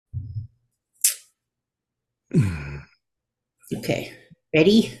Okay,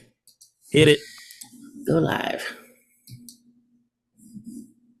 ready? Hit it. Go live.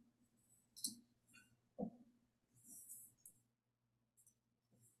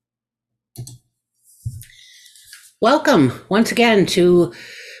 Welcome once again to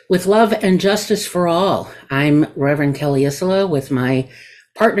With Love and Justice for All. I'm Reverend Kelly Isola with my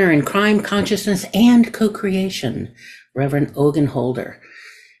partner in crime, consciousness, and co-creation, Reverend Ogun Holder.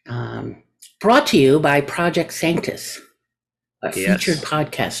 Brought to you by Project Sanctus, a featured Yes.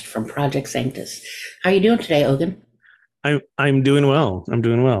 podcast from Project Sanctus. How are you doing today, Ogun? I'm doing well. I'm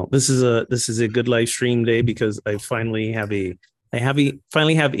doing well. This is a good live stream day because I finally have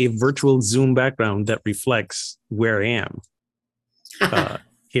a virtual Zoom background that reflects where I am uh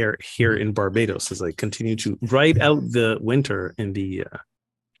here in Barbados as I continue to ride out the winter in the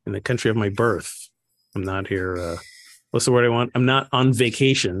country of my birth. I'm not here what's the word I want? I'm not on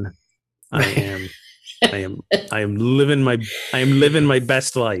vacation. I Right. am I am I am living my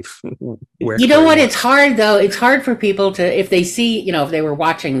best life You wherever know I what? want. It's hard though. It's hard for people to, if they see, if they were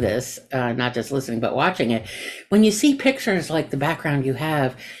watching this, not just listening, but watching it, when you see pictures like the background you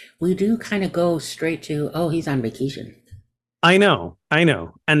have, we do kind of go straight to, oh, he's on vacation. I know.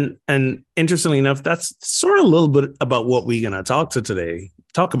 And interestingly enough, that's sort of a little bit about what we're gonna talk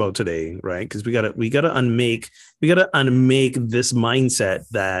about today, right? Because we gotta unmake this mindset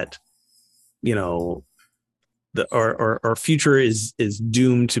that, you know, our future is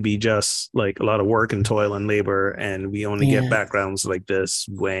doomed to be just like a lot of work and toil and labor, and we only get Yeah, backgrounds like this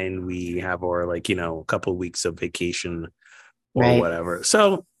when we have our, like, couple of weeks of vacation or right. whatever.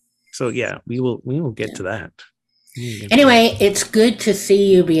 So yeah, we will get Yeah. to that. We'll get to that. Anyway, it's good to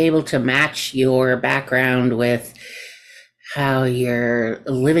see you be able to match your background with how you're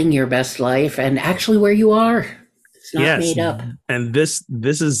living your best life and actually where you are. It's not Yes, made up. and this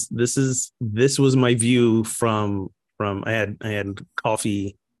was my view from I had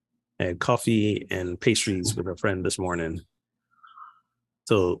coffee and pastries with a friend this morning.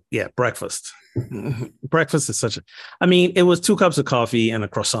 So yeah, breakfast. Breakfast is such a. I mean, it was 2 cups of coffee and a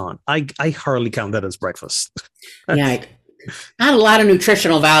croissant. I hardly count that as breakfast. Yeah, not a lot of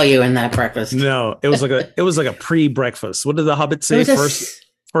nutritional value in that breakfast. No, it was like a pre-breakfast. What did the Hobbit It say? was a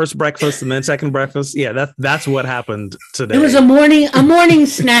First breakfast and then second breakfast. Yeah, that's what happened it was today. a morning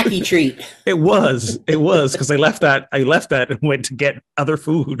snacky treat. It was because I left that and went to get other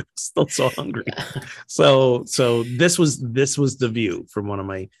food. Still so hungry. So this was the view from one of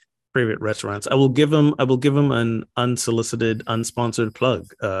my favorite restaurants. I will give them an unsolicited, unsponsored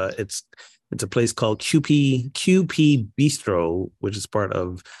plug. It's a place called QP Bistro, which is part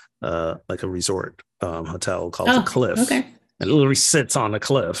of like a resort hotel called the Oh, Cliff. okay. It literally sits on a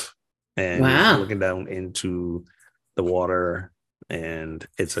cliff, and you're Wow. looking down into the water, and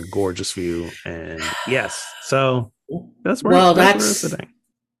it's a gorgeous view. And yes, so that's where Well, that's where I'm that's sitting.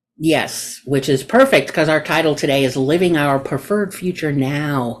 yes, which is perfect because our title today is Living Our Preferred Future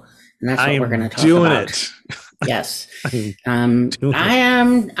Now. And that's I what we're going to am talk doing about. it. Yes. I'm doing I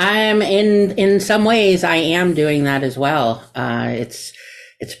it. am in some ways I am doing that as well. It's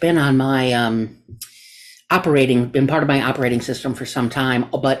been on my been part of my operating system for some time,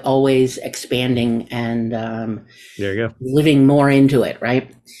 but always expanding and There you go. living more into it,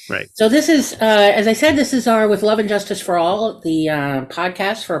 right? Right. So this is, as I said, this is our With Love and Justice for All, the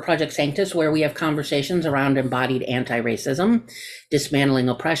podcast for Project Sanctus, where we have conversations around embodied anti-racism, dismantling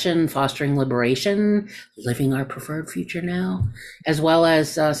oppression, fostering liberation, living our preferred future now, as well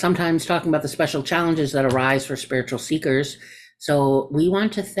as sometimes talking about the special challenges that arise for spiritual seekers. So we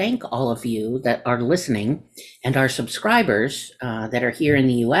want to thank all of you that are listening and our subscribers that are here in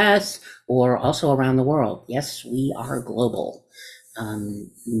the US or also around the world. Yes, we are global,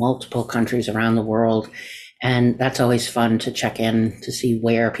 multiple countries around the world. And that's always fun to check in to see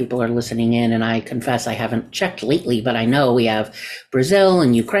where people are listening in. And I confess I haven't checked lately, but I know we have Brazil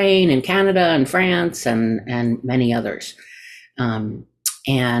and Ukraine and Canada and France and many others.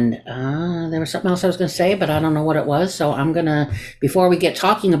 There was something else I was going to say, but I don't know what it was. So I'm going to, before we get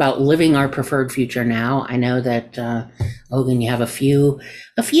talking about living our preferred future now, I know that, Ogun, you have a few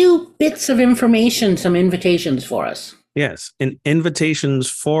bits of information, some invitations for us. Yes, and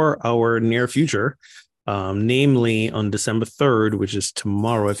invitations for our near future, namely on December 3rd, which is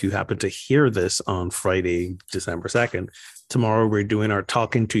tomorrow. If you happen to hear this on Friday, December 2nd, tomorrow we're doing our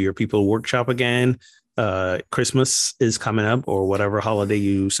Talking to Your People workshop again. Christmas is coming up, or whatever holiday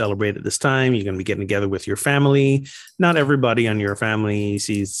you celebrate at this time. You're going to be getting together with your family. Not everybody on your family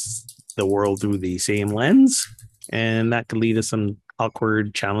sees the world through the same lens, and that could lead to some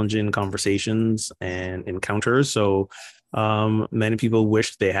awkward, challenging conversations and encounters. So Many people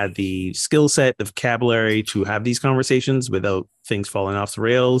wish they had the skill set, the vocabulary to have these conversations without things falling off the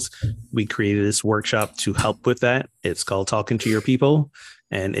rails. We created this workshop to help with that. It's called Talking to Your People,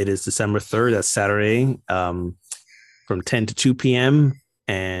 and it is December 3rd, that's Saturday, from 10 to 2 p.m.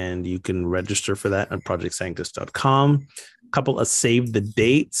 And you can register for that on projectsanctus.com. A couple of save the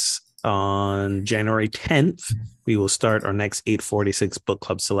dates. On January 10th, we will start our next 846 book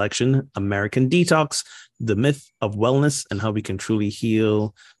club selection, American Detox, The Myth of Wellness and How We Can Truly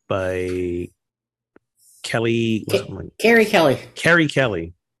Heal, by Kelly. Carrie Kelly. Carrie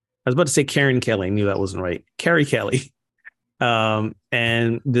Kelly. I was about to say Karen Kelly. I knew that wasn't right. Carrie Kelly.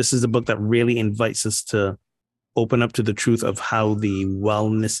 And this is a book that really invites us to open up to the truth of how the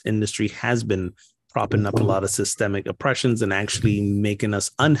wellness industry has been propping up a lot of systemic oppressions and actually making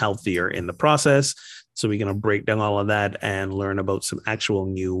us unhealthier in the process. So we're going to break down all of that and learn about some actual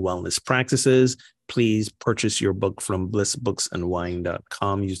new wellness practices. Please purchase your book from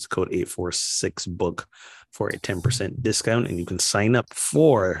blissbooksandwine.com. Use the code 846book for a 10% discount, and you can sign up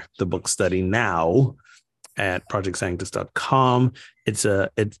for the book study now at projectsanctus.com. The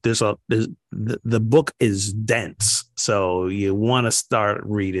book is dense, so you want to start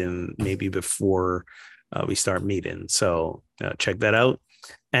reading maybe before we start meeting. So check that out.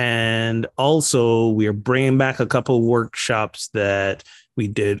 And also, we are bringing back a couple workshops that we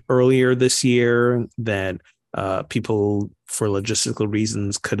did earlier this year that people, for logistical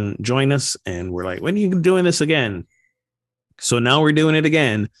reasons, couldn't join us, and we're like, when are you doing this again? So now we're doing it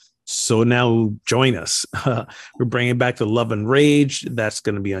again. So now join us. We're bringing back the Love and Rage. That's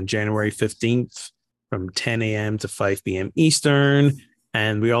going to be on January 15th from 10 a.m. to 5 p.m. Eastern.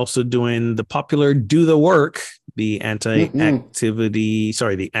 And we're also doing the popular Do the Work, the anti-racist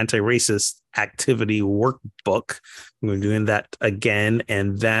activity workbook. We're doing that again,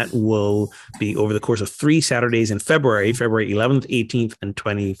 and that will be over the course of 3 Saturdays in February 11th, 18th, and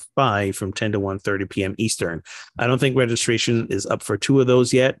 25 from 10 to 1:30 p.m. Eastern. I don't think registration is up for 2 of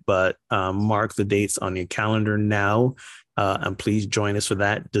those yet, but mark the dates on your calendar now, and please join us for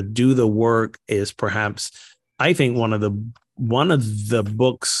that. The Do the Work is perhaps, I think, one of the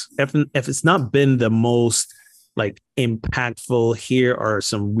books, if it's not been the most like impactful, here are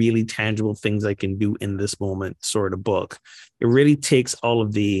some really tangible things I can do in this moment sort of book. It really takes all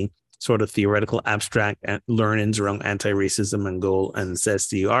of the sort of theoretical abstract learnings around anti-racism and goal and says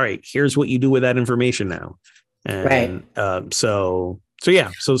to you, all right, here's what you do with that information now. And right. So join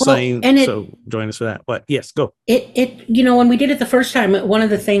us for that. What? Yes, go. When we did it the first time, one of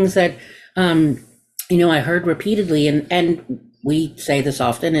the things that I heard repeatedly, and we say this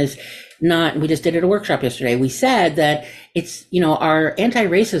often, is not, we just did it at a workshop yesterday. We said that it's, our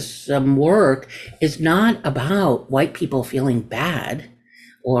anti-racism work is not about white people feeling bad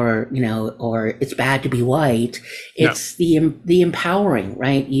or it's bad to be white. It's the empowering,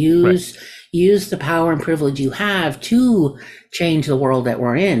 right? Use the power and privilege you have to change the world that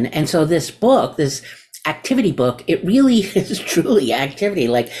we're in. And so this book, this activity book, it really is truly activity,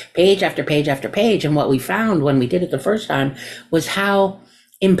 like page after page after page. And what we found when we did it the first time was how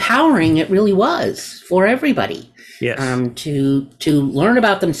empowering it really was for everybody. Yes. To learn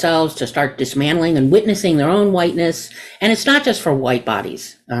about themselves, to start dismantling and witnessing their own whiteness. And it's not just for white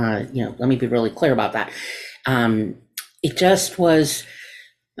bodies. Let me be really clear about that. It just was,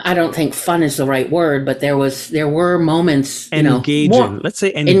 I don't think fun is the right word, but there were moments, engaging. Let's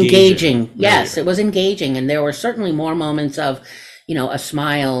say engaging. Yes, it was engaging. And there were certainly more moments of, a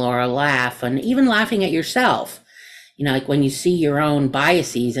smile or a laugh, and even laughing at yourself. Like when you see your own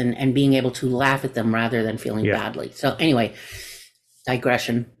biases and being able to laugh at them rather than feeling badly. So anyway,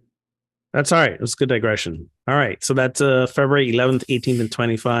 digression. That's all right. It was a good digression. All right. So that's February 11th, 18th, and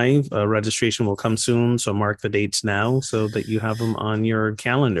 25. Registration will come soon. So mark the dates now so that you have them on your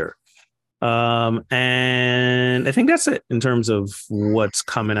calendar. And I think that's it in terms of what's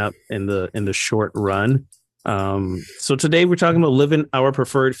coming up in the short run. So today we're talking about living our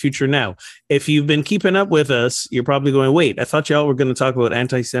preferred future now. If you've been keeping up with us, you're probably going, wait, I thought y'all were going to talk about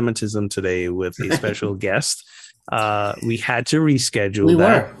anti-Semitism today with a special guest. We had to reschedule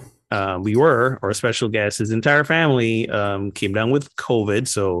that. Our special guest, his entire family came down with COVID.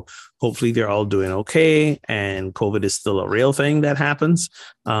 So hopefully they're all doing okay. And COVID is still a real thing that happens.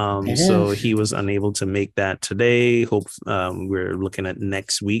 So he was unable to make that today. We're looking at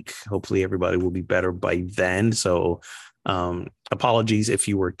next week. Hopefully everybody will be better by then. So apologies if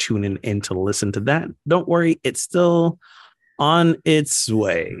you were tuning in to listen to that. Don't worry. It's still on its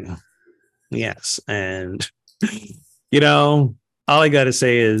way. Yes. And, all I got to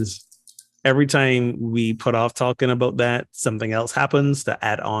say is every time we put off talking about that, something else happens to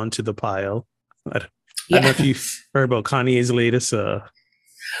add on to the pile. I don't know Yeah. if you've heard about Kanye's latest Oh,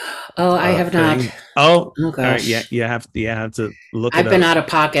 I have not. thing. Oh, Oh all right. Yeah, gosh. you have to look it I've been up. out of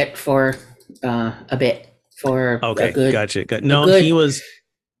pocket for a bit, for Okay, gotcha. a No, good.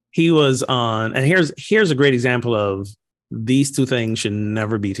 he was on, and here's a great example of these two things should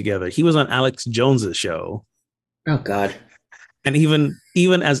never be together. He was on Alex Jones's show, Oh God. and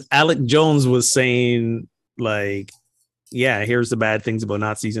even as Alex Jones was saying, like, yeah, here's the bad things about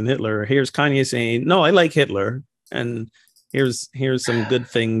Nazis and Hitler. Here's Kanye saying, no, I like Hitler, and here's some good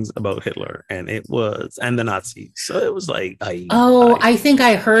things about Hitler, and the Nazis. So it was like, Oh, I think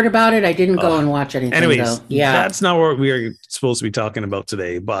I heard about it. I didn't go uh, and watch anything though. anyways, Yeah. that's not what we are supposed to be talking about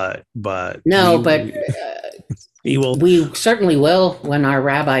today, but No, but he will. we certainly will when our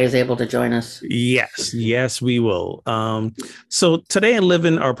rabbi is able to join us. Yes, we will. So today in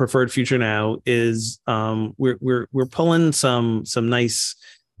Living Our Preferred Future Now is we're pulling some nice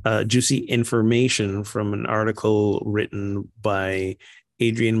juicy information from an article written by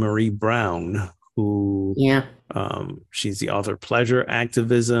Adrienne Marie Brown, who Yeah. she's the author of Pleasure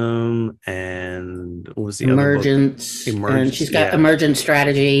Activism and what was the Emergence. other book? And she's got Emergent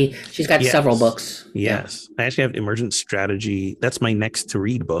Strategy. She's got several books. Yes. I actually have Emergent Strategy. That's my next to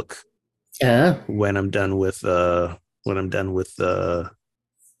read book. When I'm done with the American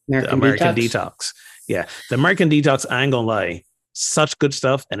Detox. Yeah. The American Detox, I ain't gonna lie, such good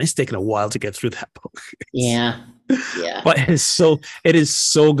stuff. And it's taken a while to get through that book. Yeah. But it is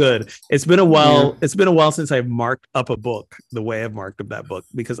so good. It's been a while. Yeah. It's been a while since I've marked up a book the way I've marked up that book,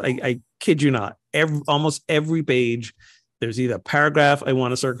 because I kid you not, almost every page there's either a paragraph I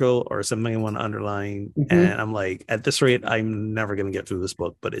want to circle or something I want to underline. Mm-hmm. And I'm like, at this rate, I'm never going to get through this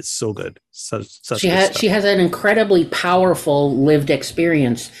book, but it's so good. She has an incredibly powerful lived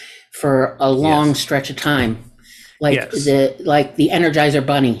experience for a long stretch of time. Like the Energizer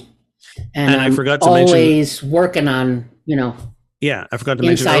Bunny. And I forgot to always working on, Yeah, I forgot to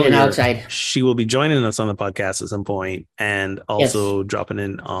mention inside and outside. She will be joining us on the podcast at some point, and also dropping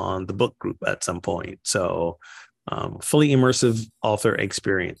in on the book group at some point. So fully immersive author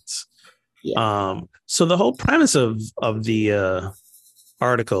experience. Yeah. So the whole premise of the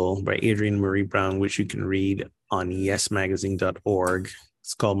article by Adrienne Marie Brown, which you can read on yesmagazine.org,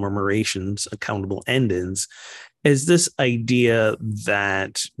 it's called Murmurations, Accountable Endings, is this idea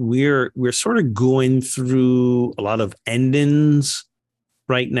that we're sort of going through a lot of endings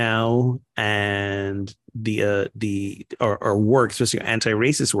right now, and our work, especially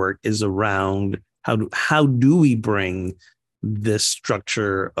anti-racist work, is around how do we bring this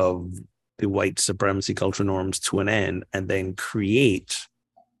structure of the white supremacy cultural norms to an end, and then create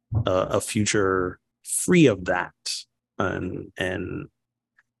a future free of that and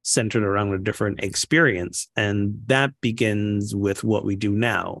centered around a different experience. And that begins with what we do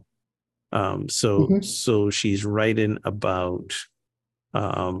now. So she's writing about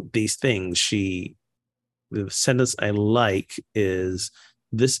these things. The sentence I like is,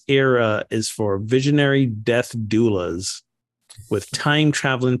 this era is for visionary death doulas with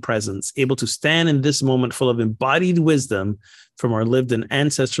time-traveling presence, able to stand in this moment full of embodied wisdom from our lived and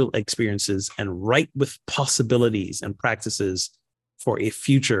ancestral experiences, and write with possibilities and practices for a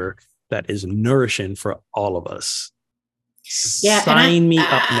future that is nourishing for all of us. Yeah, Sign me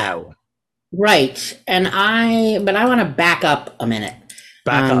up now. Right. But I want to back up a minute.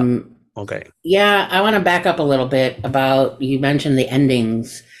 Back up. Okay. Yeah, I want to back up a little bit about, you mentioned the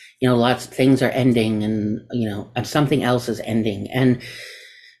endings. Lots of things are ending, and, and something else is ending. And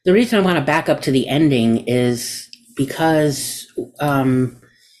the reason I want to back up to the ending is because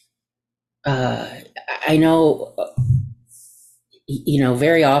I know,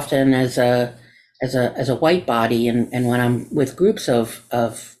 very often as a white body, and when I'm with groups of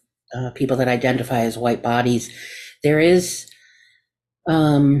people that identify as white bodies, there is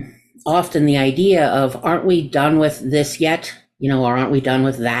often the idea of, aren't we done with this yet? Or aren't we done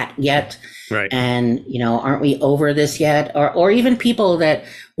with that yet? Right. And, aren't we over this yet? Or even people that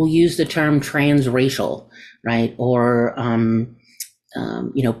will use the term transracial, right? Or,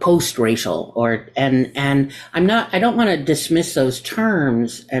 post-racial, and I don't want to dismiss those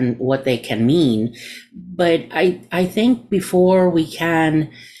terms and what they can mean, but I think before we can,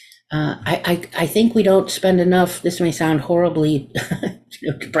 I think we don't spend enough, this may sound horribly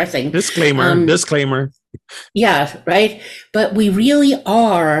depressing. Disclaimer. Yeah, right. But we really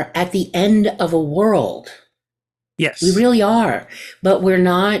are at the end of a world. Yes. We really are, but we're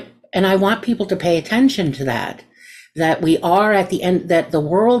not. And I want people to pay attention to that we are at the end, that the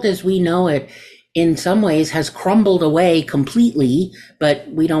world as we know it in some ways has crumbled away completely, but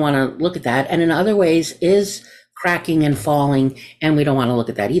we don't want to look at that. And in other ways is cracking and falling, and we don't want to look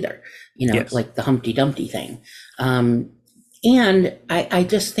at that either. Yes. like the Humpty Dumpty thing. And I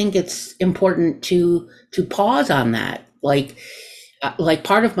just think it's important to pause on that. Like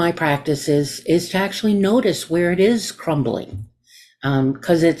part of my practice is to actually notice where it is crumbling,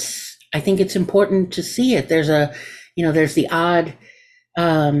 because I think it's important to see it. There's the odd.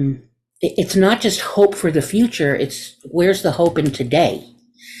 It's not just hope for the future. It's where's the hope in today,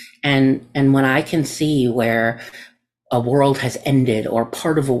 and when I can see where a world has ended or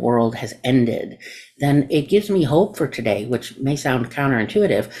part of a world has ended, then it gives me hope for today, which may sound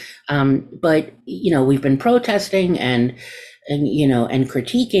counterintuitive. But we've been protesting and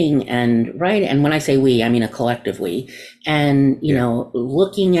critiquing and right. And when I say we, I mean a collective we, and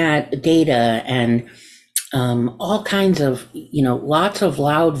looking at data and all kinds of lots of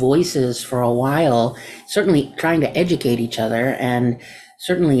loud voices for a while, certainly trying to educate each other and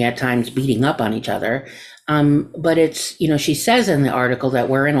certainly at times beating up on each other. But it's, she says in the article that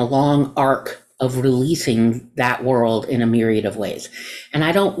we're in a long arc of releasing that world in a myriad of ways. And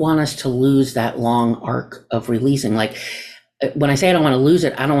I don't want us to lose that long arc of releasing. Like when I say I don't want to lose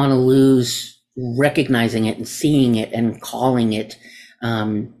it, I don't want to lose recognizing it and seeing it and calling it.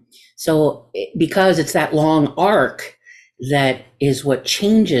 Because it's that long arc that is what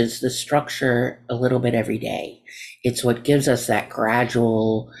changes the structure a little bit every day. It's what gives us that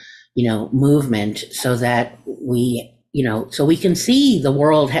gradual movement so that we can see the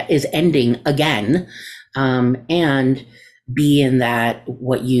world is ending again, and be in that,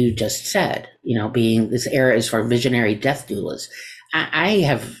 what you just said, being this era is for visionary death doulas.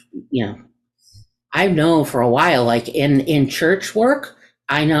 I know for a while, like in church work,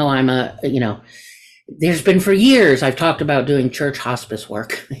 I know there's been for years I've talked about doing church hospice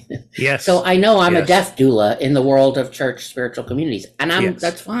work. Yes. So I know I'm a death doula in the world of church spiritual communities, and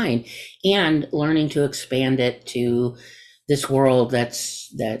that's fine. And learning to expand it to this world that is,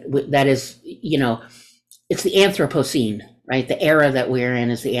 it's the Anthropocene, right? The era that we're in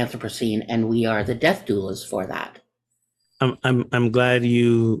is the Anthropocene, and we are the death doulas for that. I'm glad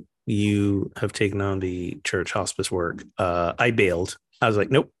you have taken on the church hospice work. I bailed. I was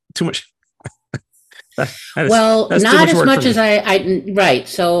like, nope, too much. That's not as much as I right.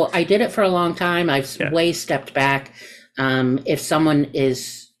 So I did it for a long time. I've way stepped back. If someone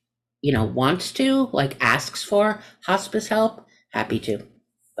is, wants to, like, asks for hospice help, happy to.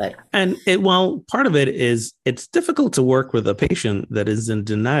 But part of it is it's difficult to work with a patient that is in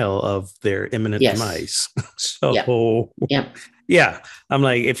denial of their imminent demise. So yeah, I'm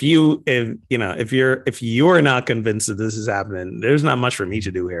like, if you're not convinced that this is happening, there's not much for me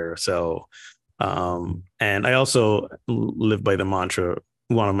to do here. So. And I also live by the mantra.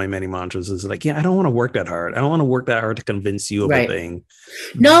 One of my many mantras is like, I don't want to work that hard. I don't want to work that hard to convince you of a thing.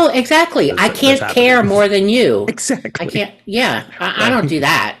 No, exactly. I can't care more than you. Exactly. I can't. Yeah. I don't do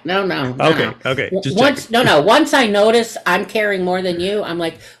that. No. Okay. Once I notice I'm caring more than you, I'm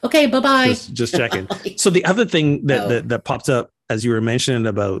like, okay, bye-bye. Just checking. So the other thing that pops up as you were mentioning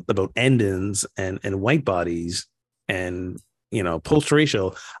about endings and white bodies and,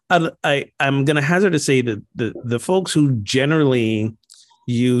 post-racial, I'm going to hazard to say that the folks who generally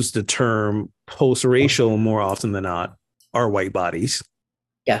use the term post-racial more often than not are white bodies.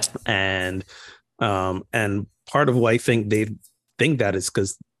 Yeah. And part of why I think they think that is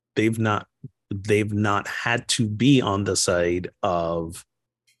because they've not had to be on the side of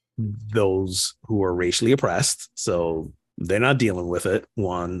those who are racially oppressed. So they're not dealing with it,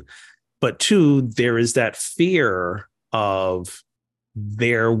 one. But two, there is that fear of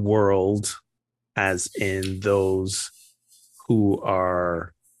their world, as in those who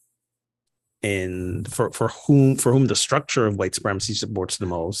are for whom the structure of white supremacy supports the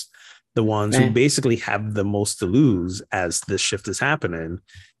most, the ones who basically have the most to lose as this shift is happening.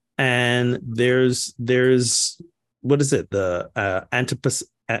 And there's what is it, the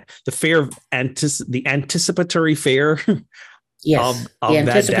anticipatory fear. Yes, of the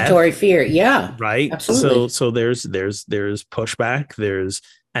anticipatory fear. Yeah, right. Absolutely. So there's pushback.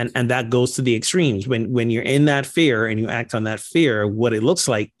 And that goes to the extremes. When you're in that fear and you act on that fear, what it looks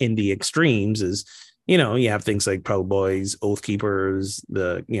like in the extremes is, you have things like Proud Boys, Oath Keepers,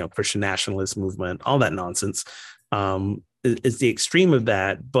 the Christian nationalist movement, all that nonsense. Is the extreme of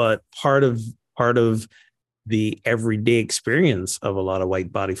that, but part of the everyday experience of a lot of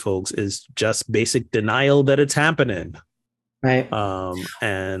white body folks is just basic denial that it's happening. Right.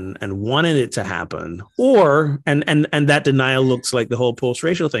 And wanted it to happen, or that denial looks like the whole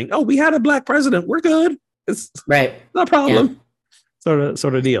post-racial thing. Oh, we had a black president, we're good. It's no problem. Yeah.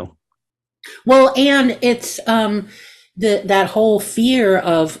 Sort of deal. Well, and it's that whole fear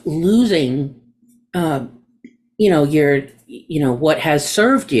of losing, your what has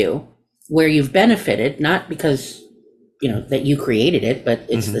served you, where you've benefited, not because, that you created it, but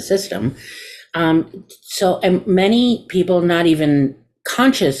it's the system. And many people not even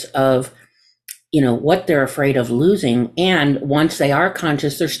conscious of, what they're afraid of losing. And once they are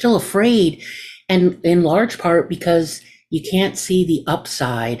conscious, they're still afraid. And in large part because you can't see the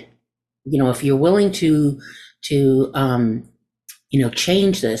upside. If you're willing to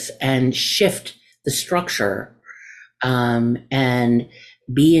change this and shift the structure, and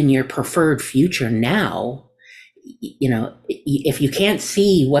be in your preferred future now, if you can't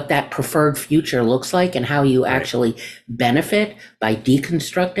see what that preferred future looks like and how you actually benefit by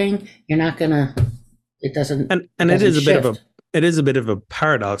deconstructing, you're not gonna, it doesn't, and it is a shift. bit of a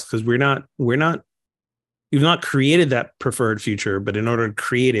paradox, because you've not created that preferred future, but in order to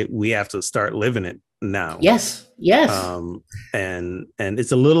create it, we have to start living it now. Yes. And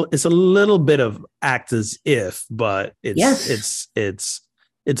it's a little bit of act as if, but it's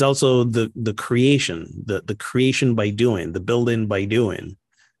also the creation, the creation by doing, the building by doing.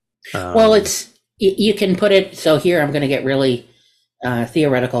 Well, you can put it, so here I'm going to get really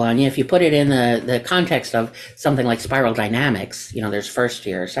theoretical on you. If you put it in the context of something like spiral dynamics, there's first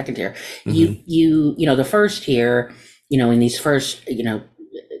tier, second tier. The first tier, in these first,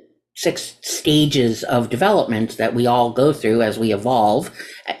 6 stages of development that we all go through as we evolve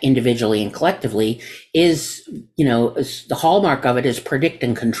individually and collectively is, the hallmark of it is predict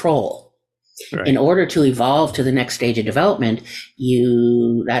and control. Right. In order to evolve to the next stage of development,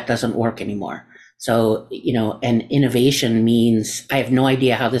 that doesn't work anymore. So, and innovation means I have no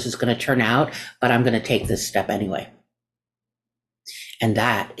idea how this is going to turn out, but I'm going to take this step anyway. And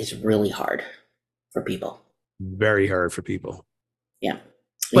that is really hard for people. Very hard for people. Yeah.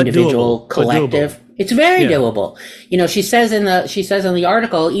 But individual, collective. It's very doable. She says in the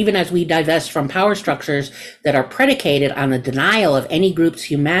article, even as we divest from power structures that are predicated on the denial of any group's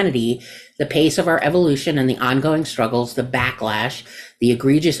humanity, the pace of our evolution and the ongoing struggles, the backlash, the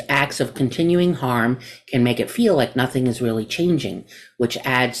egregious acts of continuing harm can make it feel like nothing is really changing, which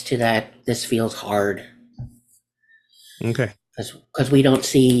adds to that this feels hard. Okay. Because we don't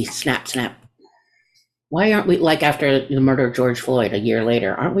see snap. Why aren't we, like after the murder of George Floyd a year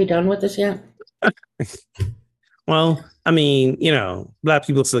later, aren't we done with this yet? Well, I mean, Black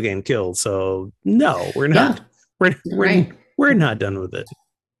people still getting killed. So no, we're not. Yeah. We're not done with it.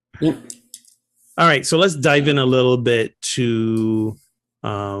 Yeah. All right. So let's dive in a little bit to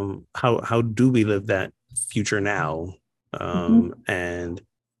how do we live that future now? And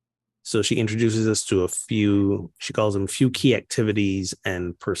so she introduces us to she calls them few key activities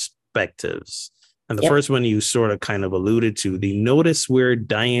and perspectives. And the first one you sort of kind of alluded to, the notice where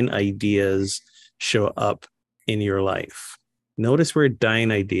dying ideas show up in your life. Notice where dying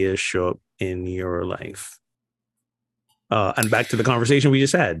ideas show up in your life. And back to the conversation we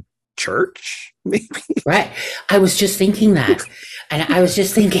just had. Church, maybe? Right. I was just thinking that. And I was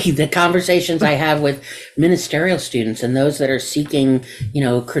just thinking the conversations I have with ministerial students and those that are seeking,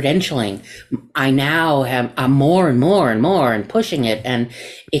 credentialing. I'm more and more and pushing it. And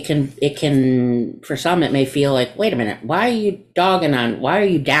it can, for some, it may feel like, wait a minute, why are you down on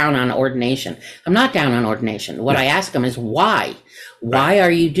ordination? I'm not down on ordination. What I ask them is why? Why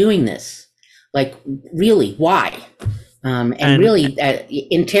are you doing this? Like, really, why? And really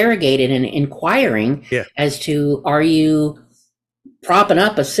interrogated and inquiring as to, are you propping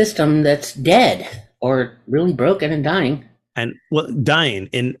up a system that's dead or really broken and dying? And dying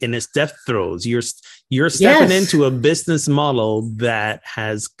in its death throes. You're stepping into a business model that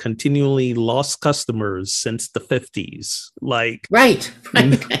has continually lost customers since the 50s. Like, right.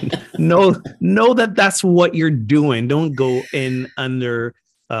 know that's what you're doing. Don't go in under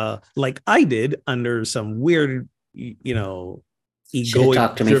like I did under some weird, egoic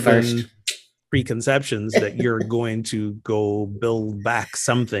driven preconceptions that you're going to go build back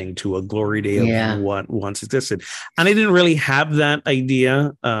something to a glory day of what once existed. And I didn't really have that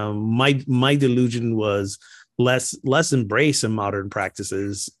idea. My delusion was less embrace in modern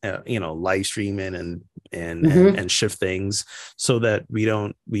practices, live streaming and shift things so that we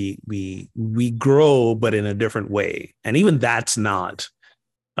grow, but in a different way. And even that's not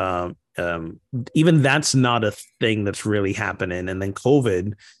a thing that's really happening. And then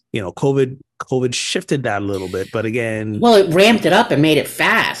COVID shifted that a little bit, but again, well, it ramped it up and made it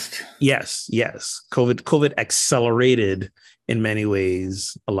fast. Yes. COVID accelerated in many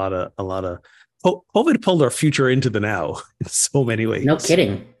ways. A lot of COVID pulled our future into the now in so many ways. No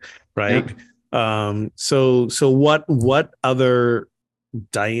kidding. Right. Yeah. So what other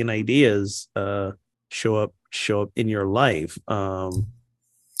dying ideas show up in your life?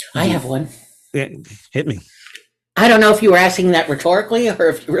 I have one. Yeah, hit me. I don't know if you were asking that rhetorically or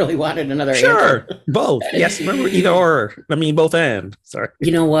if you really wanted another answer. Sure, both. Yes, remember either or. I mean, both and. Sorry.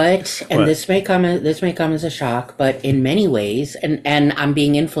 You know what? And What? this may come as a shock, but in many ways, and I'm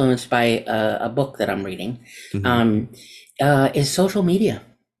being influenced by a book that I'm reading, Hmm. um, is social media.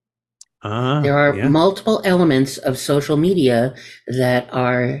 There are Yeah. multiple elements of social media that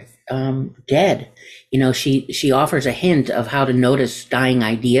are dead. You know, she offers a hint of how to notice dying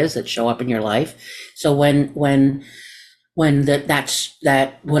ideas that show up in your life. So when that's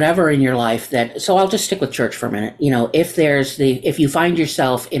that whatever in your life that, so I'll just stick with church for a minute. You know, if you find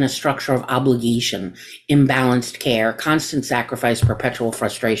yourself in a structure of obligation, imbalanced care, constant sacrifice, perpetual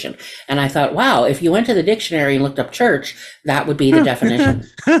frustration. And I thought, wow, if you went to the dictionary and looked up church, that would be the definition,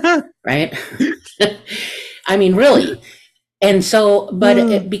 right? I mean, really. And so,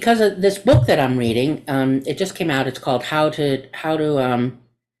 but because of this book that I'm reading, it just came out. It's called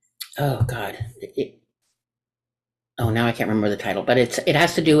oh God, oh, now I can't remember the title, but it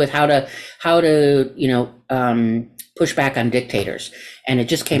has to do with how to push back on dictators, and it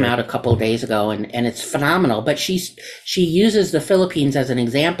just came Okay. out a couple of days ago, and it's phenomenal. But she uses the Philippines as an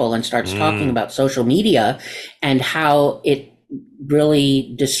example and starts talking Mm. about social media and how it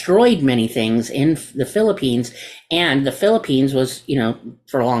really destroyed many things in the Philippines. And the Philippines was,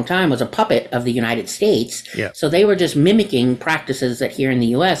 for a long time was a puppet of the United States. Yeah. So they were just mimicking practices that here in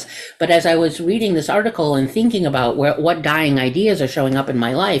the US. But as I was reading this article and thinking about what dying ideas are showing up in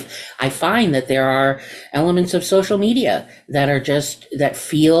my life, I find that there are elements of social media that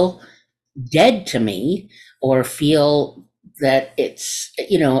feel dead to me, or feel that it's,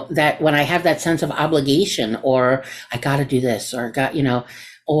 that when I have that sense of obligation, or I got to do this, or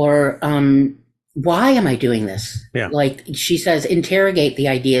or why am I doing this? Yeah. Like she says, interrogate the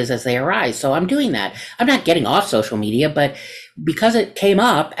ideas as they arise. So I'm doing that. I'm not getting off social media, but because it came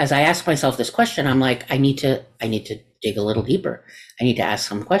up as I asked myself this question, I'm like, I need to dig a little deeper. I need to ask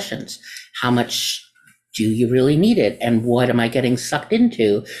some questions. How much do you really need it? And what am I getting sucked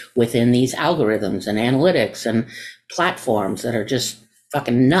into within these algorithms and analytics and platforms that are just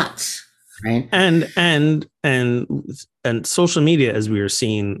fucking nuts, right? And social media, as we are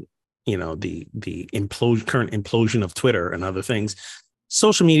seeing, the current implosion of Twitter and other things.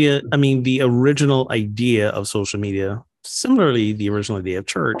 Social media, I mean, the original idea of social media, similarly, the original idea of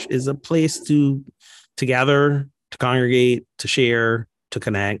church, is a place to gather, to congregate, to share, to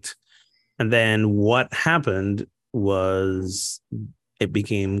connect. And then what happened was it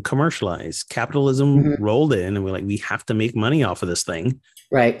became commercialized. Capitalism Mm-hmm. rolled in, and we're like, we have to make money off of this thing.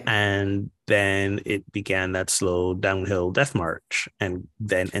 Right. And then it began that slow downhill death march, and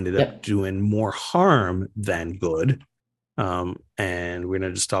then ended up Yep. doing more harm than good. And we're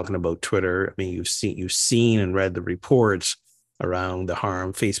not just talking about Twitter. I mean, you've seen and read the reports around the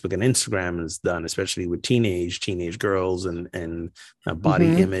harm Facebook and Instagram has done, especially with teenage girls and body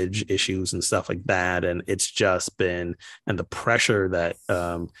Mm-hmm. image issues and stuff like that. And it's just been, and the pressure that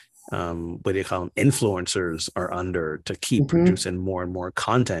what do you call them, influencers are under to keep Mm-hmm. producing more and more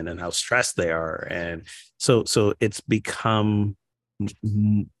content, and how stressed they are. And so it's become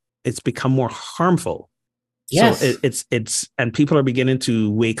more harmful. So Yes. it's and people are beginning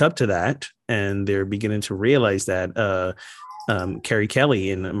to wake up to that, and they're beginning to realize that Carrie Kelly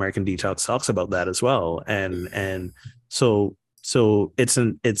in American Detox talks about that as well. And so it's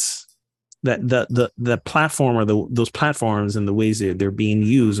that the platform, or those platforms and the ways they're being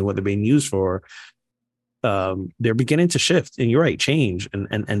used and what they're being used for, they're beginning to shift, and you're right, change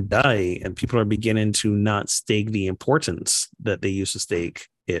and die, and people are beginning to not stake the importance that they used to stake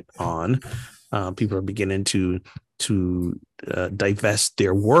it on. People are beginning to divest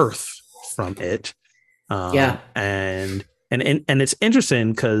their worth from it. Yeah. And it's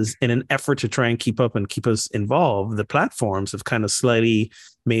interesting because in an effort to try and keep up and keep us involved, the platforms have kind of slightly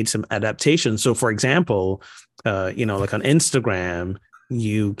made some adaptations. So, for example, like on Instagram,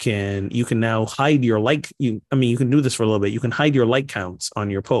 you can now hide your you can do this for a little bit. You can hide your like counts on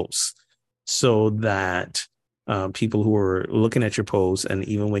your posts, so that people who are looking at your posts, and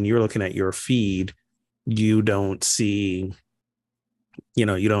even when you're looking at your feed, you don't see, you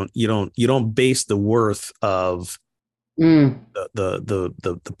don't base the worth of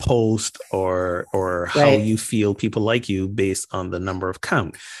the post or how Right. you feel people like you based on the number of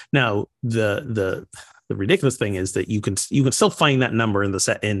count. Now, the ridiculous thing is that you can still find that number in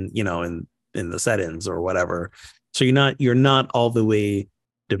in the settings or whatever. So you're not all the way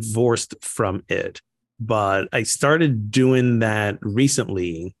divorced from it. But I started doing that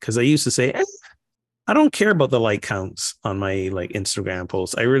recently because I used to say, I don't care about the like counts on my Instagram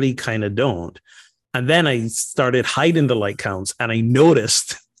posts. I really kind of don't. And then I started hiding the like counts, and I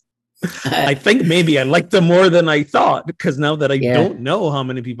noticed I think maybe I like them more than I thought, because now that I Yeah, don't know how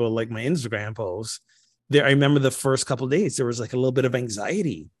many people like my Instagram posts, there I remember the first couple of days there was like a little bit of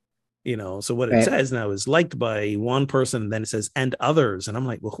anxiety, So what it right, says now is liked by one person, and then it says and others, and I'm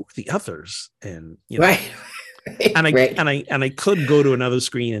like, well, who are the others? And right, and I right. and I could go to another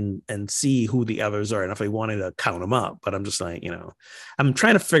screen and see who the others are, and if I wanted to count them up, but I'm just like, I'm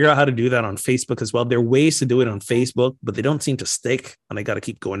trying to figure out how to do that on Facebook as well. There are ways to do it on Facebook, but they don't seem to stick, and I got to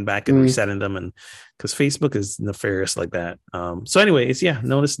keep going back and Mm. resetting them, and because Facebook is nefarious like that. So, anyways, yeah,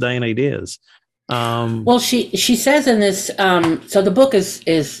 notice dying ideas. Well, she says in this. So the book is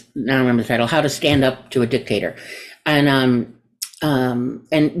I don't remember the title. How to Stand Up to a Dictator, and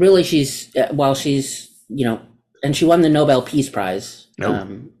really while she's and she won the Nobel Peace Prize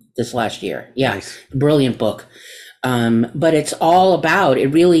No, this last year. Yeah, nice. brilliant book. But it's all about. It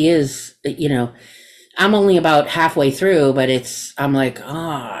really is. I'm only about halfway through, but I'm like,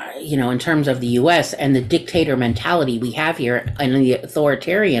 in terms of the US and the dictator mentality we have here and the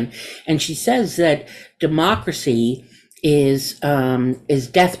authoritarian. And she says that democracy is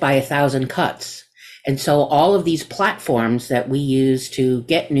death by a thousand cuts. And so all of these platforms that we use to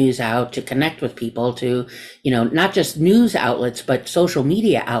get news out, to connect with people, to, not just news outlets, but social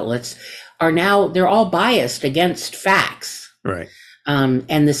media outlets they're all biased against facts. Right.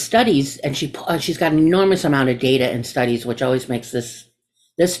 And the studies, and she's got an enormous amount of data and studies, which always makes this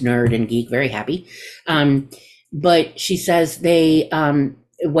nerd and geek very happy. But she says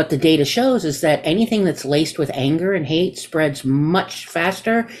what the data shows is that anything that's laced with anger and hate spreads much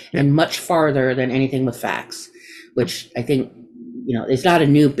faster and much farther than anything with facts, which I think, is not a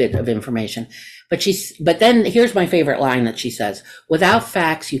new bit of information. But then here's my favorite line that she says: without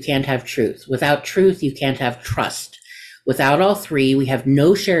facts, you can't have truth. Without truth, you can't have trust. Without all three, we have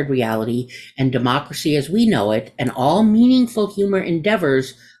no shared reality, and democracy as we know it, and all meaningful human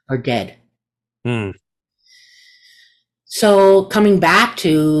endeavors are dead. Hmm. So coming back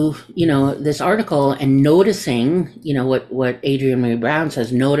to, this article and noticing, what Adrienne Maree Brown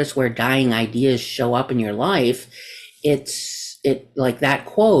says, notice where dying ideas show up in your life. It like that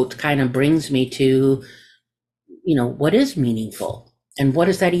quote kind of brings me to, what is meaningful and what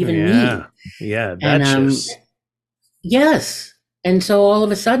does that even mean? Yeah, And that's just yes. And so all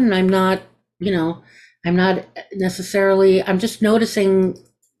of a sudden I'm not necessarily, I'm just noticing,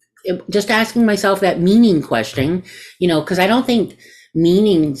 just asking myself that meaning question, because I don't think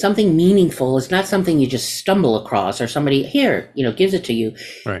something meaningful is not something you just stumble across or somebody here, gives it to you.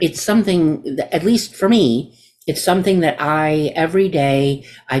 right. It's something that, at least for me, it's something that every day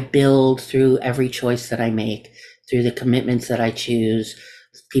I build through every choice that I make, through the commitments that I choose,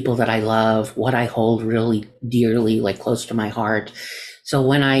 people that I love, what I hold really dearly, like close to my heart. So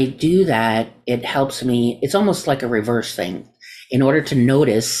when I do that, it helps me. It's almost like a reverse thing. In order to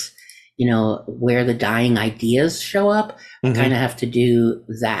notice, where the dying ideas show up, I kind of have to do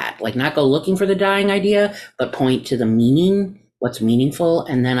that. Like not go looking for the dying idea, but point to the meaning, what's meaningful.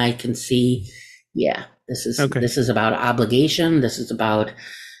 And then I can see, yeah, this is about obligation. This is about,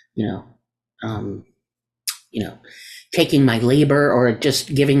 taking my labor or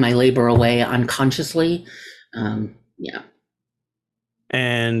just giving my labor away unconsciously. Yeah.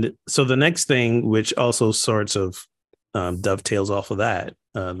 And so the next thing, which also sorts of dovetails off of that,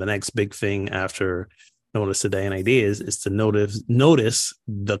 the next big thing after notice the dying ideas is to notice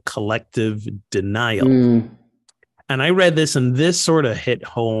the collective denial. And I read this, and this sort of hit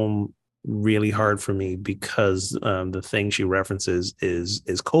home really hard for me because the thing she references is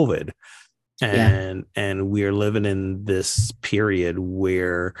COVID. And we're living in this period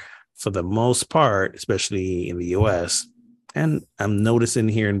where, for the most part, especially in the US, and I'm noticing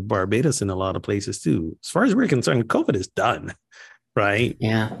here in Barbados and a lot of places too, as far as we're concerned, COVID is done, right?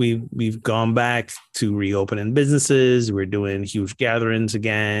 Yeah. We've gone back to reopening businesses. We're doing huge gatherings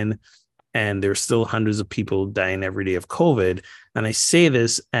again, and there's still hundreds of people dying every day of COVID. And I say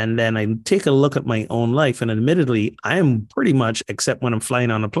this, and then I take a look at my own life, and admittedly, I am pretty much, except when I'm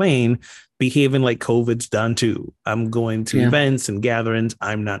flying on a plane, behaving like COVID's done too. I'm going to events and gatherings.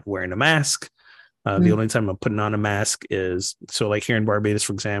 I'm not wearing a mask. The only time I'm putting on a mask is, so like here in Barbados,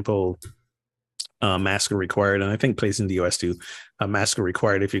 for example, masks are required. And I think places in the US too, masks are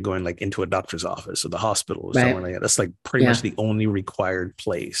required if you're going like into a doctor's office or the hospital or somewhere like that. That's like pretty much the only required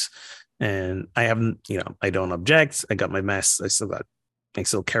place. And I haven't, I don't object. I got my masks. I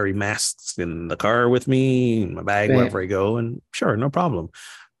still carry masks in the car with me, in my bag, wherever I go. And sure, no problem.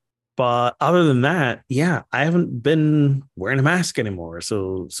 But other than that, I haven't been wearing a mask anymore.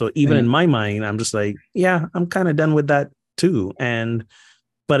 So even in my mind, I'm just like, I'm kind of done with that too.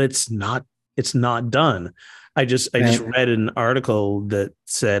 But it's not done. I just Right. read an article that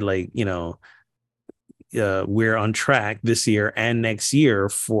said, like, we're on track this year and next year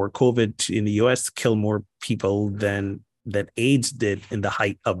for in the US to kill more people than AIDS did in the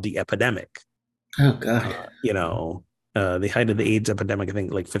height of the epidemic. Oh God. The height of the AIDS epidemic, I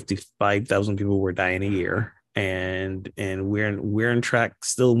think like 55,000 people were dying a year. And we're on track,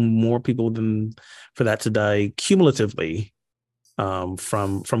 still more people than for that to die cumulatively from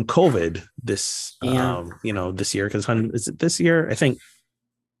COVID Yeah. this year. Because is it this year? I think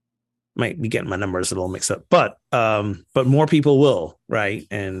might be getting my numbers a little mixed up, but more people will, right?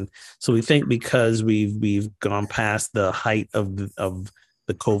 And so we think because we've gone past the height of the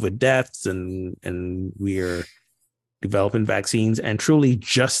COVID deaths, and we're developing vaccines, and truly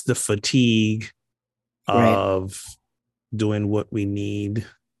just the fatigue Right. of doing what we need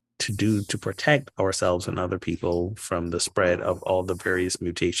to do to protect ourselves and other people from the spread of all the various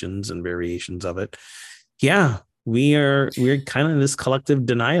mutations and variations of it. Yeah, we're kind of in this collective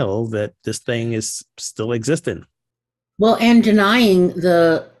denial that this thing is still existing. Well, and denying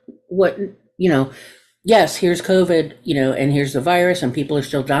what, you know, yes, here's COVID, and here's the virus, and people are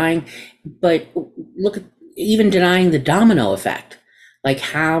still dying. But look at even denying the domino effect. Like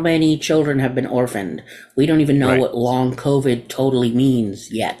how many children have been orphaned? We don't even know Right. what long COVID totally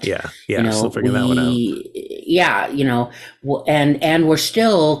means yet. Yeah, still figuring that one out. Yeah, and we're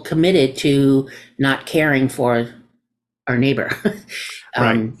still committed to not caring for our neighbor.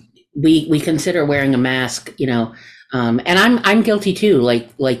 Right. We consider wearing a mask, and I'm guilty too.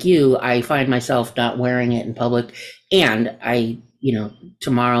 Like you, I find myself not wearing it in public, and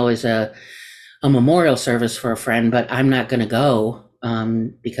tomorrow is a memorial service for a friend, but I'm not going to go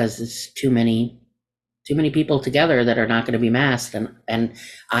because it's too many people together that are not going to be masked, and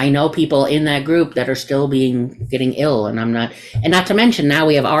I know people in that group that are still getting ill, and I'm not, and not to mention now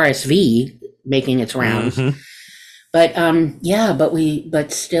we have RSV making its rounds. Mhm. But yeah, but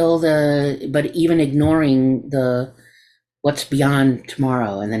even ignoring what's beyond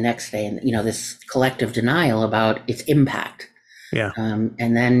tomorrow and the next day, and this collective denial about its impact. Yeah.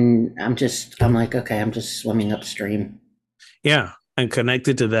 And then I'm like, okay, I'm just swimming upstream. Yeah. And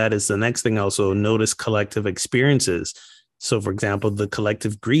connected to that is the next thing also: notice collective experiences. So, for example, the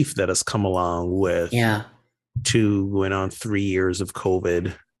collective grief that has come along with Yeah. going on 3 years of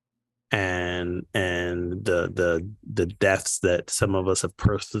COVID, and the deaths that some of us have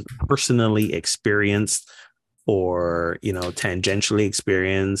personally experienced, or tangentially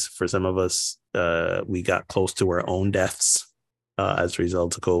experienced. For some of us, we got close to our own deaths as a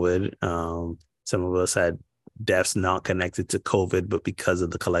result of COVID. Some of us had deaths not connected to COVID, but because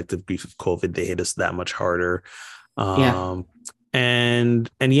of the collective grief of COVID, they hit us that much harder. Yeah. And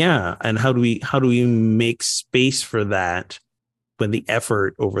yeah, and how do we make space for that when the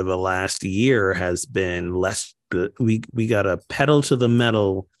effort over the last year has been less? We got to pedal to the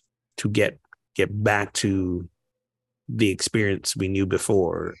metal to get back to the experience we knew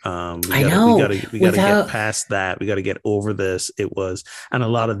before. I know. We gotta get past that. We got to get over this. And a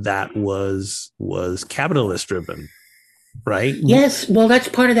lot of that was capitalist driven, right? Yes. Well, that's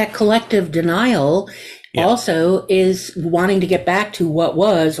part of that collective denial. Yeah. Also, is wanting to get back to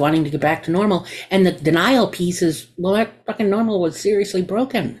wanting to get back to normal. And the denial piece is, well, that fucking normal was seriously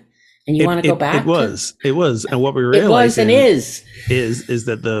broken. And you want to go back? It was. And what we it was realized and is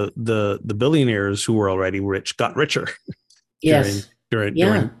that the billionaires who were already rich got richer. Yes. during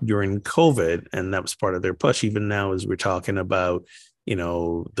COVID, and that was part of their push. Even now, as we're talking about,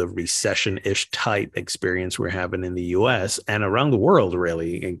 the recession-ish type experience we're having in the US and around the world,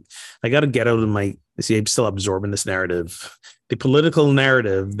 really. And I got to get out of I'm still absorbing this narrative, the political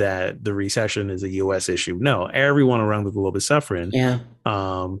narrative that the recession is a US issue. No, everyone around the globe is suffering. Yeah.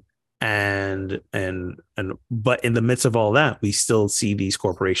 But in the midst of all that, we still see these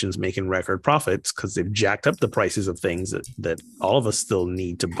corporations making record profits because they've jacked up the prices of things that all of us still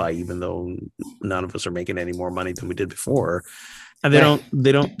need to buy, even though none of us are making any more money than we did before. And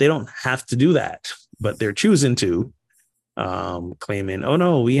they don't have to do that, but they're choosing to, claiming, oh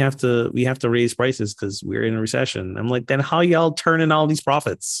no, we have to raise prices because we're in a recession. I'm like, then how y'all turning all these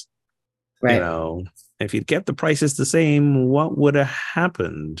profits? Right. If you'd kept the prices the same, what would have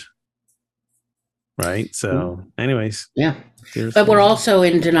happened? Right. So anyways. Yeah. But we're also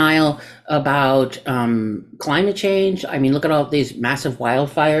in denial about climate change. I mean, look at all these massive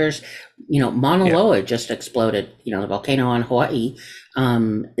wildfires. Mauna Loa just exploded, the volcano on Hawaii.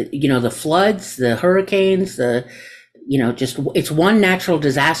 The floods, the hurricanes, it's one natural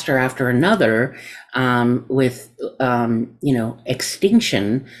disaster after another, with,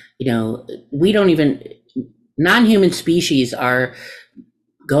 extinction. We don't even, non-human species are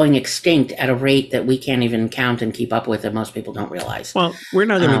going extinct at a rate that we can't even count and keep up with, and most people don't realize. Well, we're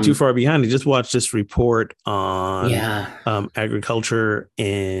not going to be too far behind. I just watched this report on agriculture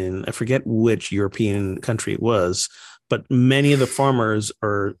in, I forget which European country it was, but many of the farmers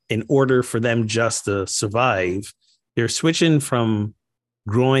are, in order for them just to survive, they're switching from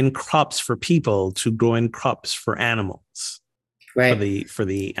growing crops for people to growing crops for animals. Right. For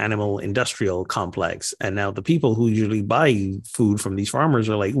the animal industrial complex. And now the people who usually buy food from these farmers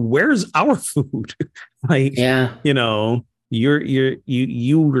are like, where's our food? Like, you know,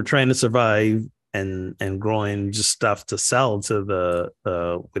 you were trying to survive and growing just stuff to sell to the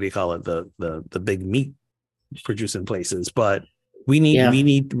what do you call it? The big meat producing places. But we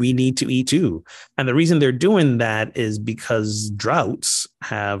need to eat too. And the reason they're doing that is because droughts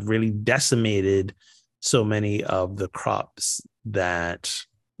have really decimated so many of the crops that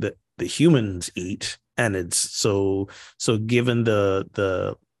the humans eat, and it's so given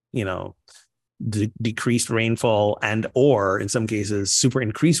the you know, decreased rainfall and or in some cases super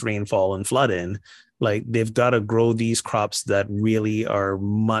increased rainfall and flooding, like they've got to grow these crops that really are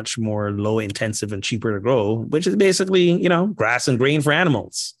much more low intensive and cheaper to grow, which is basically, you know, grass and grain for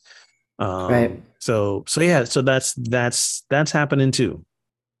animals. Right. So that's happening too,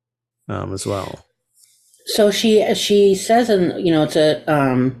 as well. So she says, and you know, it's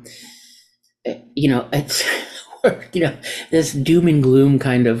a you know, it's you know, this doom and gloom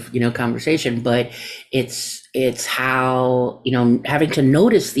kind of, you know, conversation, but it's how, you know, having to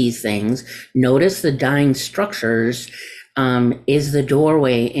notice these things, notice the dying structures, is the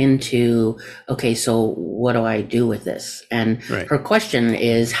doorway into, okay, so what do I do with this? And her question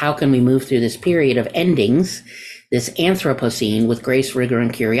is, how can we move through this period of endings, this Anthropocene, with grace, rigor,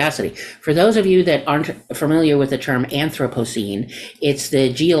 and curiosity? For those of you that aren't familiar with the term Anthropocene, it's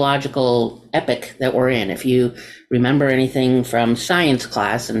the geological epoch that we're in. If you remember anything from science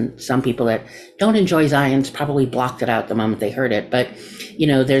class, and some people that don't enjoy science probably blocked it out the moment they heard it, but you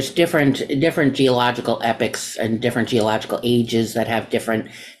know, there's different geological epochs and different geological ages that have different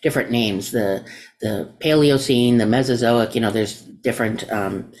names. The Paleocene, the Mesozoic, you know, there's different.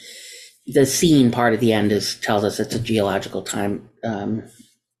 The scene part at the end tells us it's a geological time,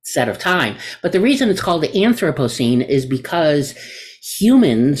 set of time. But the reason it's called the Anthropocene is because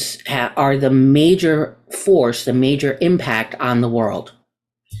humans are the major force, the major impact on the world.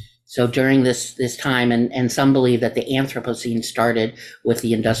 So during this time, and some believe that the Anthropocene started with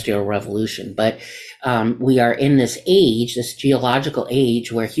the Industrial Revolution, but we are in this age, this geological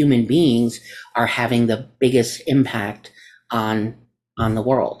age, where human beings are having the biggest impact on the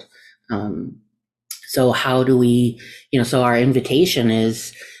world. So how do we, you know, so our invitation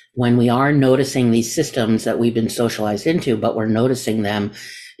is, when we are noticing these systems that we've been socialized into, but we're noticing them,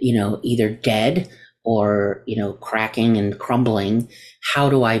 you know, either dead or, you know, cracking and crumbling, how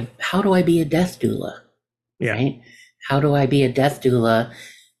do I be a death doula? Yeah. Right? How do I be a death doula?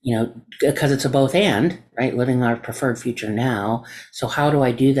 You know, because it's a both and, right? Living our preferred future now. So how do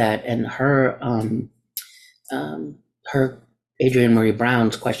I do that? And her Adrienne Maree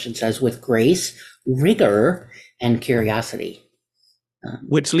Brown's question says, with grace, rigor, and curiosity.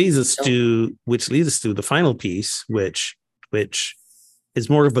 Which leads us to the final piece, which is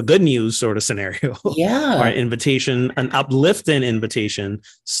more of a good news sort of scenario. Yeah. Our invitation, an uplifting invitation,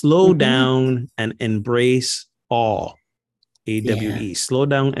 slow down and embrace awe. AWE. Yeah. Slow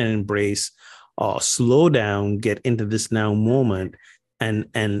down and embrace awe. Slow down, get into this now moment,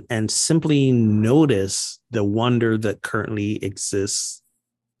 and simply notice the wonder that currently exists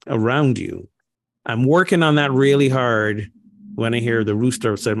around you. I'm working on that really hard when I hear the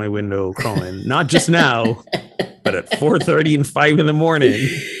rooster outside my window crowing, not just now, but at 4:30 and 5 in the morning.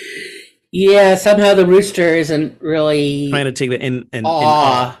 Yeah, somehow the rooster isn't really trying to take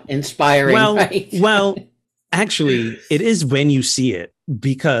the inspiring. Well, right? Well, actually, it is when you see it,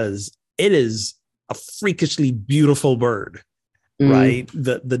 because it is a freakishly beautiful bird. Right,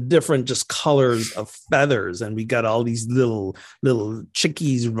 the different just colors of feathers, and we got all these little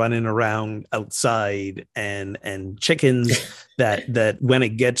chickies running around outside, and chickens that when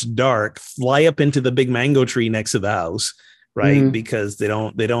it gets dark fly up into the big mango tree next to the house, right? Because they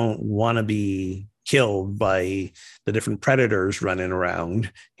don't want to be killed by the different predators running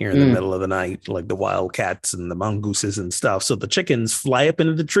around here in the middle of the night, like the wildcats and the mongooses and stuff. So the chickens fly up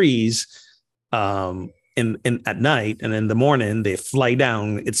into the trees in at night, and in the morning they fly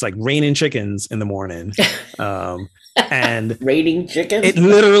down. It's like raining chickens in the morning. And raining chickens, it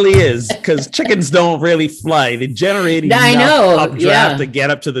literally is, because chickens don't really fly. They generate enough updraft to get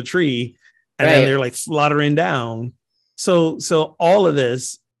up to the tree, and then they're like fluttering down. So all of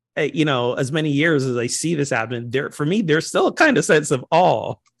this as many years as I see this happen, for me, there's still a kind of sense of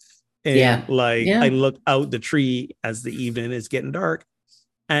awe. And like, I look out the tree as the evening is getting dark,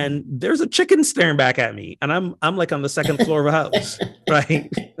 and there's a chicken staring back at me, and I'm like on the second floor of a house, right?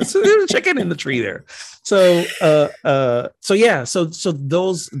 So there's a chicken in the tree there. So so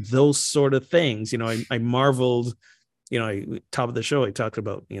those sort of things, I marveled. Top of the show, I talked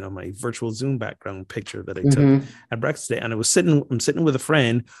about, my virtual Zoom background picture that I took at breakfast today. And I'm sitting with a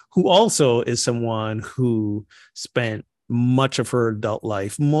friend who also is someone who spent most of her adult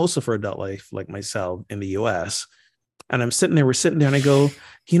life, like myself, in the US. And we're sitting there, and I go,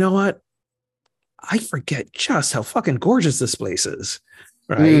 you know what? I forget just how fucking gorgeous this place is.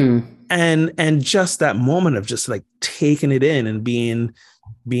 Right. And just that moment of just like taking it in and being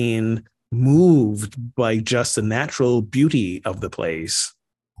moved by just the natural beauty of the place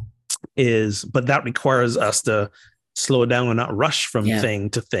but that requires us to slow down and not rush from thing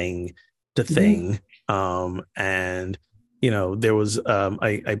to thing to thing. And there was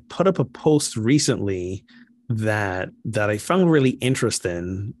I put up a post recently that I found really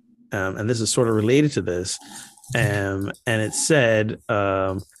interesting, and this is sort of related to this, and it said,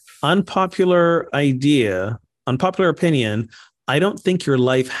 unpopular opinion, I don't think your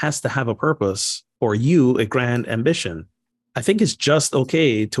life has to have a purpose or you a grand ambition. I think it's just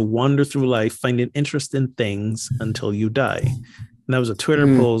okay to wander through life, finding interest in things until you die. And that was a Twitter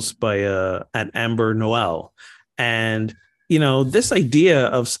post by at Amber Noel. And, this idea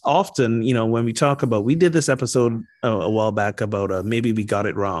of often, when we talk about, we did this episode a while back about maybe we got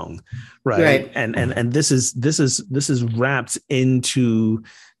it wrong. Right. And this is wrapped into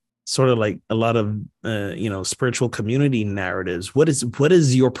sort of like a lot of spiritual community narratives. What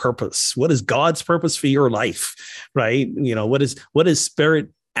is your purpose? What is God's purpose for your life? Right? What is spirit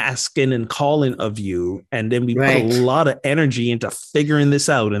asking and calling of you? And then we put a lot of energy into figuring this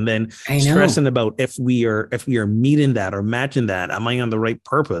out, and then stressing about if we are meeting that or matching that. Am I on the right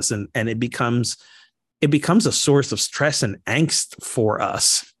purpose? And it becomes a source of stress and angst for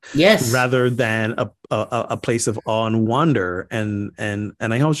us. Yes. Rather than a place of awe and wonder. And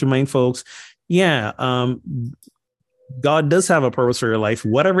I always remind folks, God does have a purpose for your life,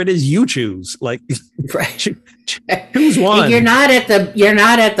 whatever it is you choose. Like, choose one. You're not at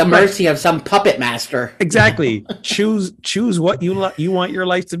the mercy of some puppet master. Exactly. Choose what you want your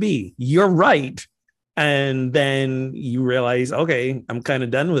life to be. You're right. And then you realize, okay, I'm kind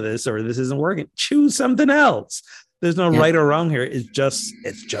of done with this, or this isn't working. Choose something else. There's no right or wrong here. It's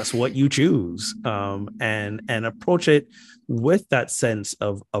just what you choose, and approach it with that sense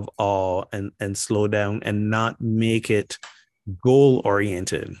of awe and slow down and not make it goal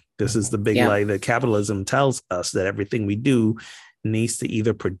oriented. This is the big lie that capitalism tells us, that everything we do needs to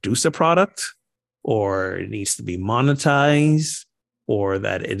either produce a product, or it needs to be monetized, or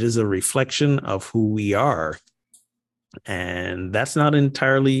that it is a reflection of who we are. And that's not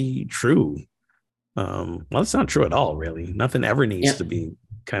entirely true. Well, it's not true at all, really. Nothing ever needs to be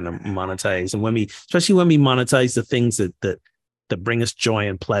kind of monetized. And especially when we monetize the things that bring us joy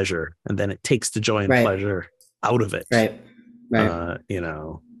and pleasure, and then it takes the joy and pleasure out of it. Right.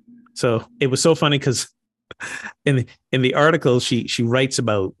 So it was so funny because in the article, she writes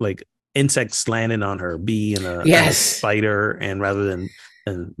about like insects landing on her, bee and a spider, and rather than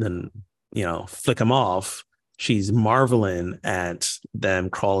flick them off, she's marveling at them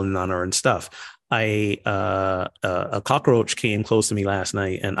crawling on her and stuff. A cockroach came close to me last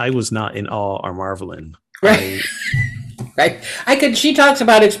night, and I was not in awe or marveling. Right. She talks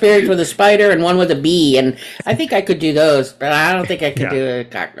about experience with a spider and one with a bee, and I think I could do those, but I don't think I could do a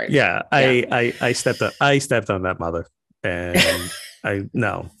cockroach. I stepped on that mother, and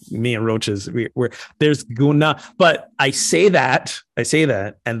me and roaches, there's not, but I say that,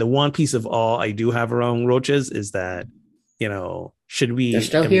 and the one piece of awe I do have around roaches is that, should we? They're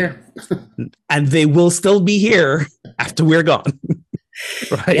still here, and they will still be here after we're gone,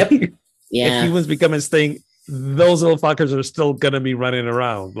 right? Yep. Yeah. If humans become extinct, those little fuckers are still gonna be running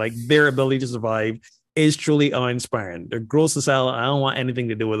around. Like, their ability to survive is truly awe-inspiring. They're gross as hell. I don't want anything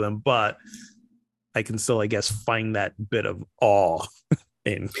to do with them, but I can still, I guess, find that bit of awe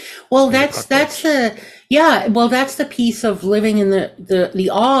in. Well, that's the piece of living in the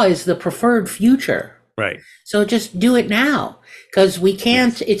awe is the preferred future. Right. So just do it now, because we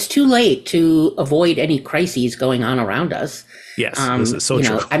can't. It's too late to avoid any crises going on around us. Yes, this is so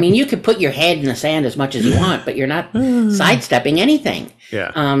true. I mean, you could put your head in the sand as much as you want, but you're not sidestepping anything.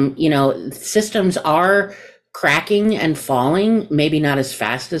 Yeah. Systems are cracking and falling, maybe not as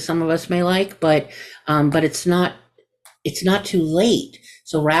fast as some of us may like, but it's not too late.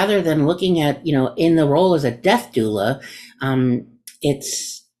 So rather than looking at, in the role as a death doula,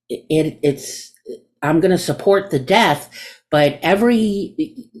 it's I'm going to support the death, but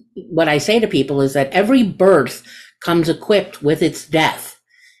what I say to people is that every birth comes equipped with its death,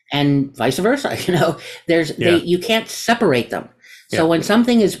 and vice versa. You can't separate them. So when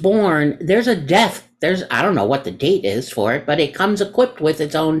something is born, there's a death. I don't know what the date is for it, but it comes equipped with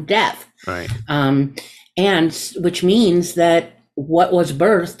its own death. Right. And which means that what was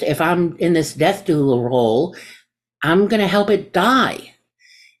birthed, if I'm in this death doula role, I'm going to help it die,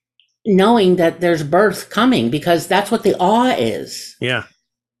 knowing that there's birth coming, because that's what the awe is. Yeah.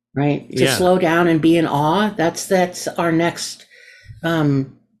 Right. To slow down and be in awe. That's our next,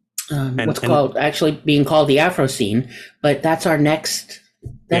 actually being called the Afroscene, but that's our next,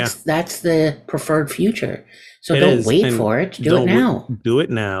 that's the preferred future. So don't wait for it. Do it now. Do it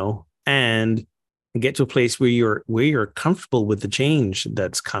now and get to a place where you're comfortable with the change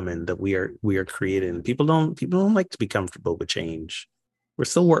that's coming, that we are creating. People don't like to be comfortable with change. We're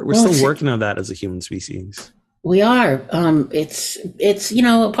still working on that as a human species. We are. It's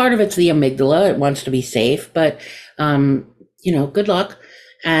part of it's the amygdala. It wants to be safe, but good luck.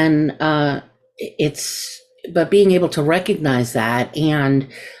 And but being able to recognize that, and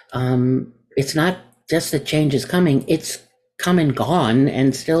it's not just that change is coming; it's come and gone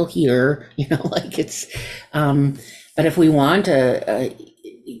and still here. But if we want I'm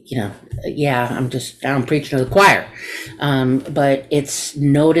preaching to the choir. But it's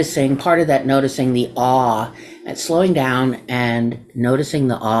noticing, part of that, noticing the awe and slowing down and noticing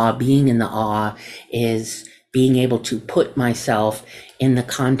the awe, being in the awe, is being able to put myself in the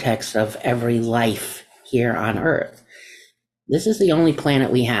context of every life here on Earth. This is the only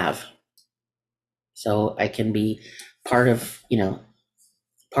planet we have. So I can be part of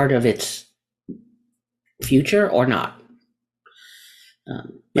its future or not.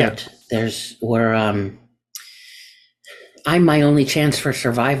 But I'm my only chance for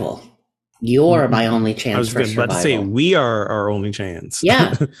survival. You're my only chance for survival. I was about to say, we are our only chance.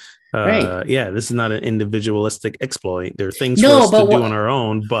 Yeah. Right. Yeah, this is not an individualistic exploit. There are things for us to do on our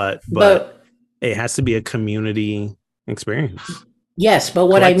own, but it has to be a community experience. Yes, but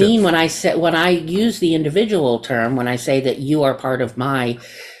what collective. I mean when I use the individual term, when I say that you are part of my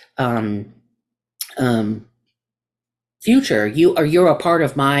future, you're a part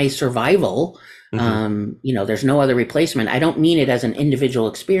of my survival. Mm-hmm. There's no other replacement. I don't mean it as an individual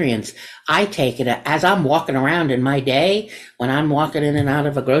experience. I take it as I'm walking around in my day, when I'm walking in and out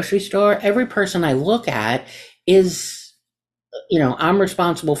of a grocery store, every person I look at is, I'm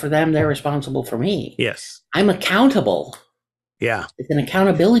responsible for them. They're responsible for me. Yes. I'm accountable. Yeah. It's an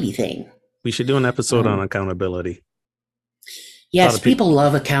accountability thing. We should do an episode on accountability. Yes, people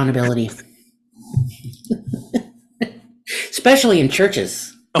love accountability. Especially in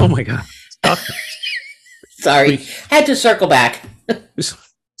churches. Oh my God. Sorry, had to circle back.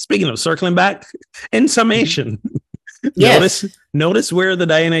 Speaking of circling back, in summation, yes. Notice where the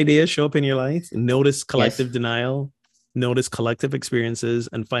dying ideas show up in your life. Notice collective denial. Notice collective experiences,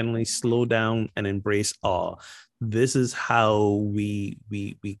 and finally, slow down and embrace awe. This is how we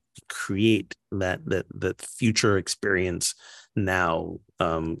create that future experience now.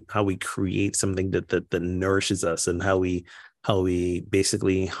 How we create something that nourishes us, and how we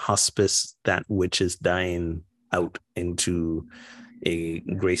basically hospice that which is dying out into a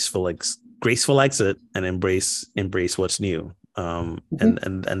graceful exit, and embrace what's new. And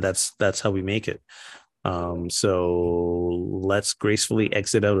that's how we make it. So let's gracefully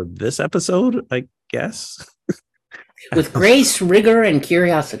exit out of this episode, I guess. With grace, rigor, and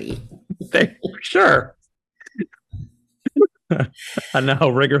curiosity. Sure. I know how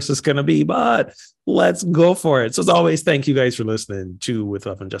rigorous it's going to be, but let's go for it. So as always, thank you guys for listening to With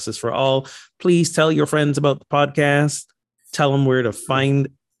Love and Justice for All. Please tell your friends about the podcast. Tell them where to find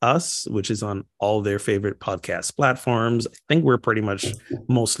us, which is on all their favorite podcast platforms. I think we're pretty much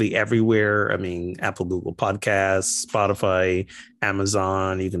mostly everywhere. I mean, Apple, Google Podcasts, Spotify,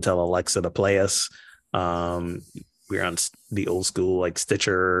 Amazon. You can tell Alexa to play us. We're on the old school, like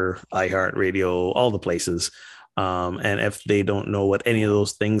Stitcher, iHeartRadio, all the places. And if they don't know what any of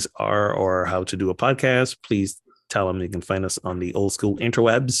those things are or how to do a podcast, please tell them you can find us on the old school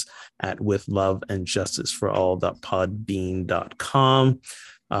interwebs at withloveandjusticeforall.podbean.com.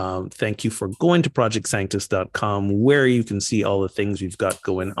 Thank you for going to projectsanctus.com, where you can see all the things we've got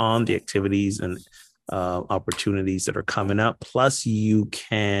going on, the activities and opportunities that are coming up. Plus, you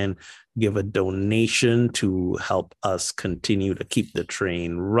can give a donation to help us continue to keep the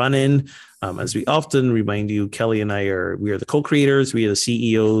train running. As we often remind you, Kelly and we are the co-creators, we are the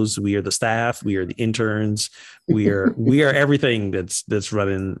CEOs, we are the staff, we are the interns, we are everything that's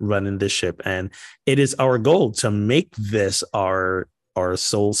running this ship. And it is our goal to make this our our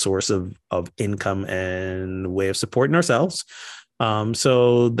sole source of income and way of supporting ourselves.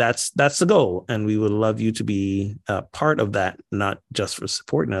 So that's the goal, and we would love you to be a part of that, not just for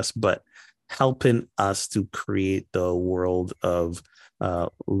supporting us, but helping us to create the world of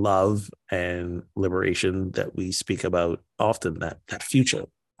love and liberation that we speak about often. That future,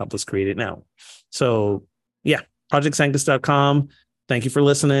 help us create it now. So yeah, projectsanctus.com. Thank you for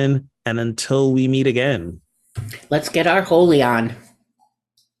listening, and until we meet again, Let's get our holy on.